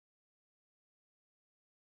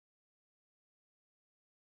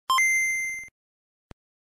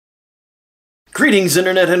Greetings,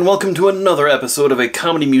 Internet, and welcome to another episode of A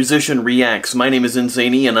Comedy Musician Reacts. My name is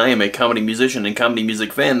Insane E, and I am a comedy musician and comedy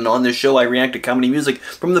music fan, and on this show I react to comedy music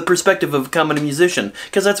from the perspective of a comedy musician,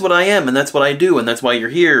 because that's what I am, and that's what I do, and that's why you're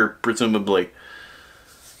here, presumably.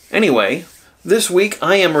 Anyway, this week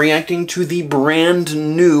I am reacting to the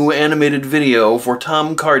brand new animated video for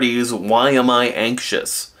Tom Cardy's Why Am I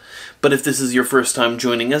Anxious? But if this is your first time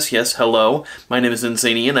joining us, yes, hello. My name is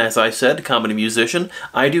Insane E, and as I said, comedy musician.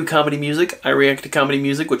 I do comedy music, I react to comedy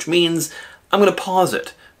music, which means I'm going to pause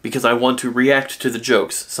it, because I want to react to the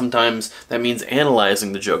jokes. Sometimes that means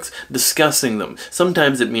analyzing the jokes, discussing them.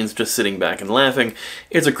 Sometimes it means just sitting back and laughing.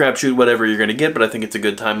 It's a crapshoot whatever you're going to get, but I think it's a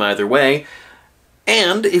good time either way.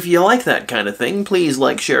 And if you like that kind of thing, please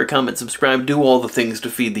like, share, comment, subscribe, do all the things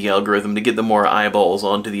to feed the algorithm to get the more eyeballs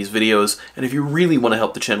onto these videos. And if you really want to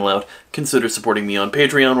help the channel out, consider supporting me on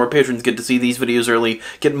Patreon, where patrons get to see these videos early,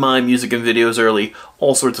 get my music and videos early,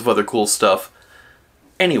 all sorts of other cool stuff.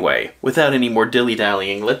 Anyway, without any more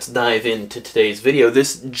dilly-dallying, let's dive into today's video.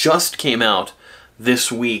 This just came out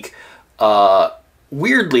this week.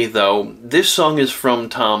 Weirdly, though, this song is from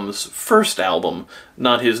Tom's first album,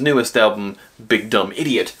 not his newest album, Big Dumb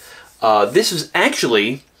Idiot. This is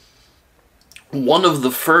actually one of the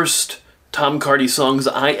first Tom Cardy songs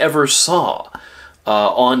I ever saw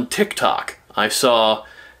on TikTok. I saw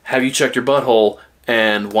Have You Checked Your Butthole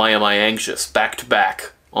and Why Am I Anxious back to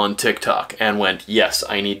back on TikTok and went, yes,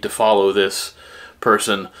 I need to follow this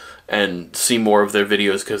person and see more of their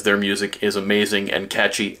videos because their music is amazing and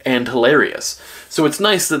catchy and hilarious. So it's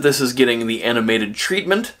nice that this is getting the animated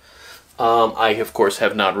treatment. I, of course,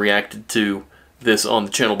 have not reacted to this on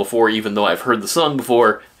the channel before, even though I've heard the song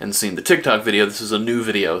before and seen the TikTok video. This is a new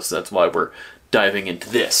video, so that's why we're diving into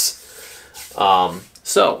this.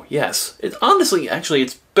 So, yes. Honestly, actually,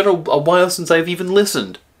 it's been a while since I've even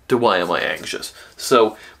listened to Why Am I Anxious?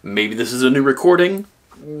 So, maybe this is a new recording?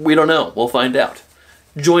 We don't know. We'll find out.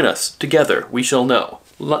 Join us. Together, we shall know.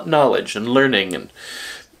 Knowledge and learning and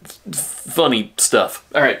funny stuff.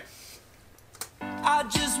 Alright. I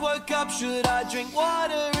just woke up, should I drink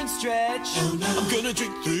water and stretch? Oh, no. I'm gonna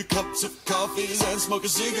drink 3 cups of coffee and smoke a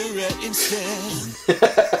cigarette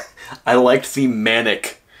instead. I liked the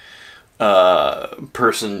manic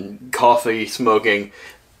person coffee smoking.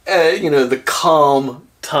 You know, the calm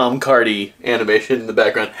Tom Cardy animation in the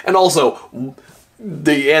background. And also,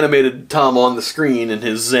 the animated Tom on the screen in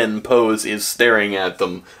his zen pose is staring at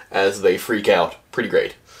them as they freak out. Pretty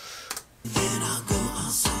great. Then I'll go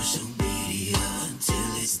on social media until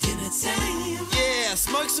it's dinner time. Yeah,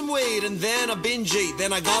 smoke some weed and then I binge eat.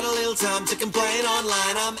 Then I got a little time to complain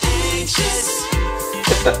online. I'm anxious.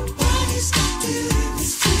 Why is God doing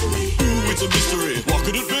this to me? Ooh, it's a mystery. What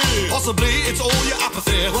could it be? Possibly it's all your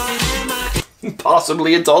apathy. Why am I?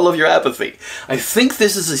 Possibly it's all of your apathy. I think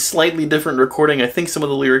this is a slightly different recording. I think some of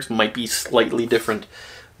the lyrics might be slightly different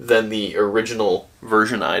than the original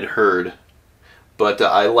version I'd heard. But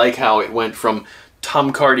I like how it went from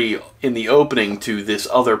Tom Cardy in the opening to this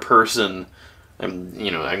other person.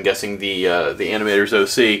 I'm guessing the animator's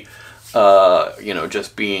OC.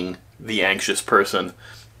 Just being the anxious person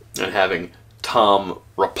and having Tom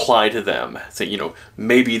reply to them, say,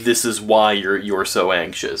 maybe this is why you're so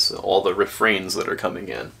anxious. All the refrains that are coming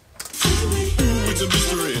in. It's a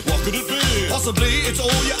mystery. What could it be? Possibly it's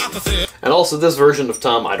all your apathy. And also this version of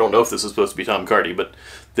Tom, I don't know if this is supposed to be Tom Cardy, but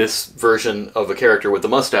this version of a character with the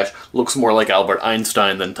mustache looks more like Albert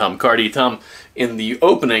Einstein than Tom Cardy. Tom, in the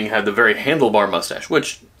opening, had the very handlebar mustache,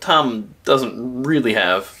 which Tom doesn't really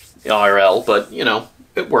have IRL, but,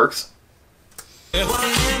 it works.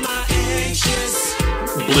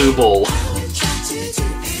 Blue Bowl.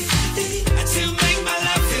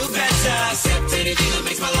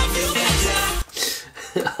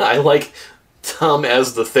 I like Tom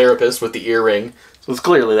as the therapist with the earring, so it's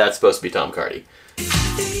clearly that's supposed to be Tom Cardy.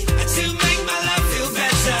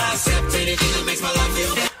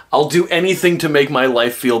 I'll do anything to make my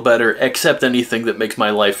life feel better, except anything that makes my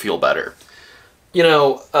life feel better.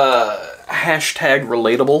 Hashtag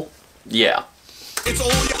relatable? Yeah. It's all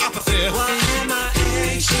your apathy. Why am I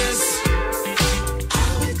anxious? I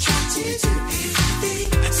will try to do anything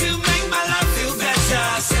to make my life feel better.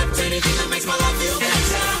 Accept anything that makes my life feel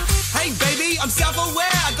better. Hey baby, I'm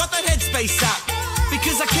self-aware. I got that headspace up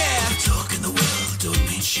because I care. Talk in the world don't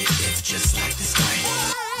mean shit. It's just like this guy.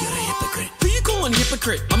 You're a hypocrite. Who you calling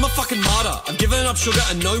hypocrite? I'm a fucking martyr. I've given up sugar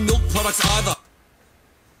and no milk products either.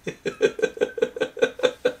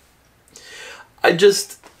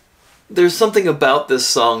 There's something about this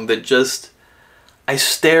song that I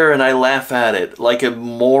stare and I laugh at it like a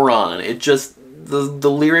moron.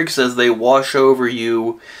 The lyrics as they wash over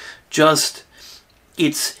you,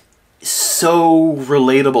 it's so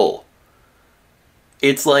relatable.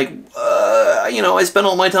 It's like, you know, I spend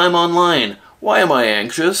all my time online. Why am I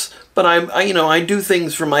anxious? But I do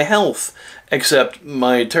things for my health, except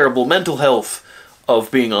my terrible mental health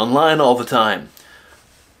of being online all the time.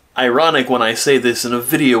 Ironic when I say this in a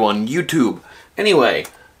video on YouTube. Anyway,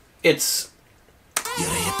 it's... You're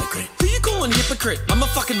a hypocrite. Who you calling hypocrite? I'm a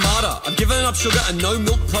fucking martyr. I'm giving up sugar and no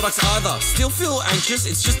milk products either. Still feel anxious,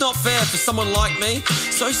 it's just not fair for someone like me.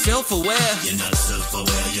 So self-aware. You're not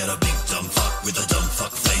self-aware, you're a big dumb fuck with a dumb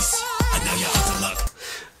fuck face. And now you're out of luck.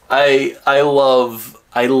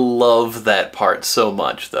 I love that part so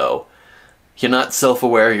much, though. You're not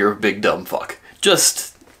self-aware, you're a big dumb fuck.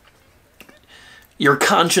 Just... your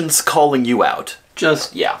conscience calling you out.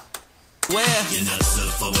 Just, yeah. Where? You're not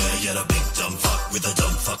self-aware, you're a big dumb fuck with a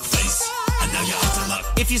dumb fuck face. And now you're out of luck.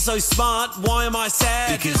 If you're so smart, why am I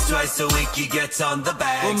sad? Because twice a week you get on the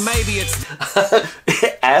bag. Well, maybe it's...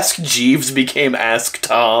 Ask Jeeves became Ask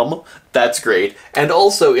Tom. That's great. And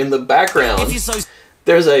also, in the background, if you're so...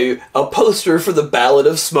 there's a poster for the Ballad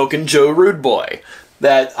of Smokin' Joe Rude Boy.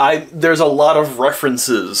 There's a lot of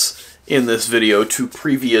references in this video to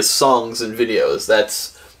previous songs and videos.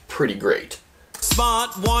 That's pretty great.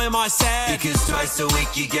 Smart, why am I sad? Because twice a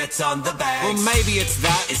week you get on the bag. Well, maybe it's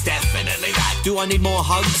that. It's definitely that. Do I need more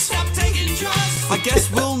hugs? Stop taking drugs. I guess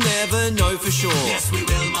we'll never know for sure. Yes, we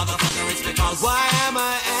will, motherfucker. It's because... why am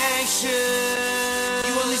I anxious?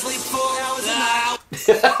 You only sleep 4 hours a night.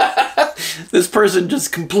 This person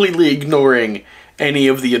just completely ignoring any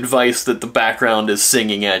of the advice that the background is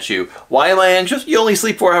singing at you. Why am I anxious? You only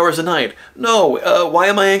sleep 4 hours a night. No, why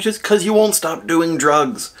am I anxious? Because you won't stop doing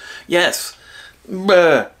drugs. Yes.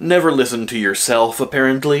 Never listen to yourself,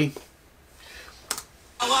 apparently.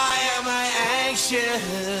 Why am I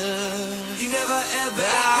anxious? You never ever...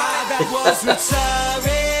 that was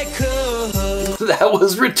rhetorical. That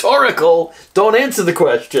was rhetorical. Don't answer the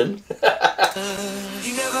question.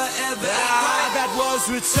 You never ever... that was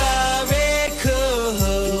rhetorical.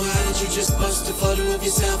 Why did you just post a photo of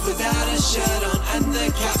yourself without a shirt on and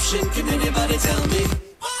the caption? Can anybody tell me?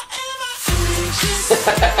 Why am I anxious?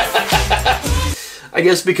 I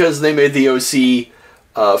guess because they made the OC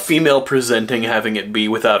female presenting, having it be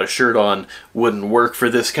without a shirt on wouldn't work for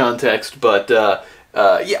this context, but yeah,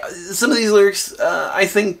 some of these lyrics I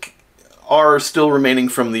think are still remaining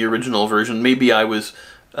from the original version. Maybe I was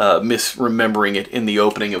misremembering it in the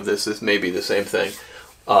opening of this. This may be the same thing.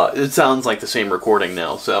 It sounds like the same recording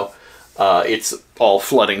now, so it's all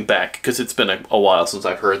flooding back because it's been a while since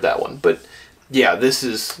I've heard that one. But yeah, this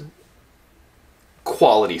is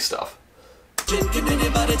quality stuff. Can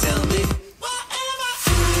anybody tell me?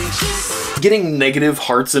 Getting negative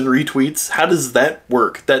hearts and retweets, how does that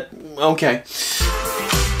work? Okay.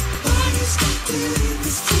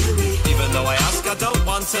 Even though I ask, I don't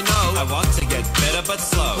want to know. I want to get better but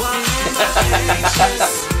slow.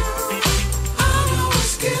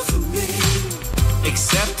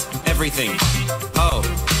 Accept everything. Oh,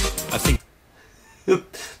 I think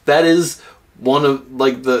that is one of,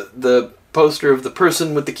 like, the poster of the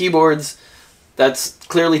person with the keyboards. That's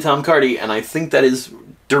clearly Tom Cardy, and I think that is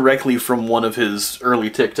directly from one of his early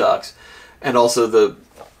TikToks. And also the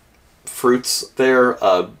fruits there,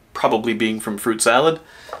 probably being from Fruit Salad.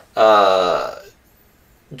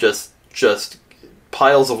 Just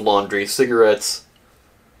piles of laundry, cigarettes,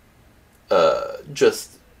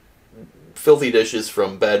 just filthy dishes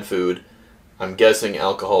from bad food. I'm guessing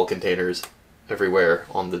alcohol containers everywhere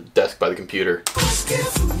on the desk by the computer.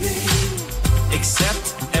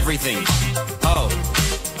 accept everything. Oh,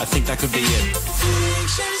 I think that could be it.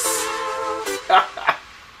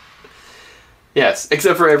 Yes,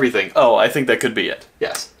 except for everything. Oh, I think that could be it.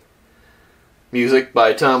 Yes. Music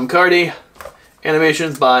by Tom Cardy.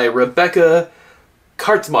 Animations by Rebecca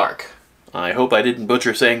Kartzmark. I hope I didn't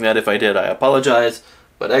butcher saying that. If I did, I apologize.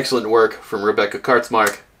 But excellent work from Rebecca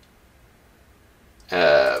Kartzmark.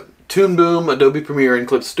 Toon Boom, Adobe Premiere, and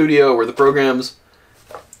Clip Studio were the programs.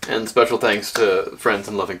 And special thanks to friends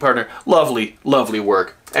and loving partner. Lovely, lovely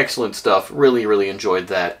work. Excellent stuff. Really, really enjoyed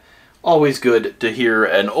that. Always good to hear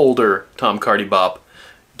an older Tom Cardy bop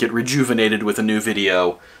get rejuvenated with a new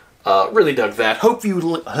video. Really dug that. Hope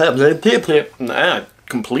you...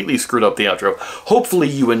 completely screwed up the outro. Hopefully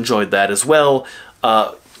you enjoyed that as well.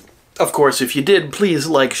 Of course, if you did, please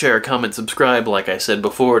like, share, comment, subscribe, like I said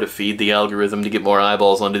before, to feed the algorithm to get more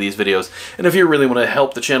eyeballs onto these videos. And if you really want to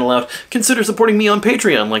help the channel out, consider supporting me on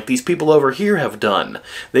Patreon like these people over here have done.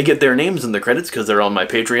 They get their names in the credits because they're on my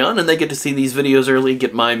Patreon, and they get to see these videos early,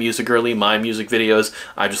 get my music early, my music videos.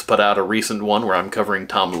 I just put out a recent one where I'm covering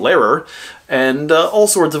Tom Lehrer, and all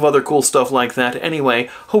sorts of other cool stuff like that. Anyway,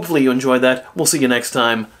 hopefully you enjoyed that. We'll see you next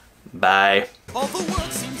time. Bye. All the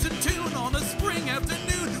world seems in tune on a spring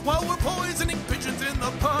afternoon while we're poisoning pigeons in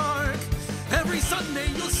the park. Every Sunday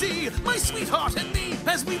you'll see my sweetheart and me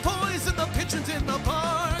as we poison the pigeons in the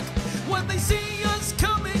park. When they see us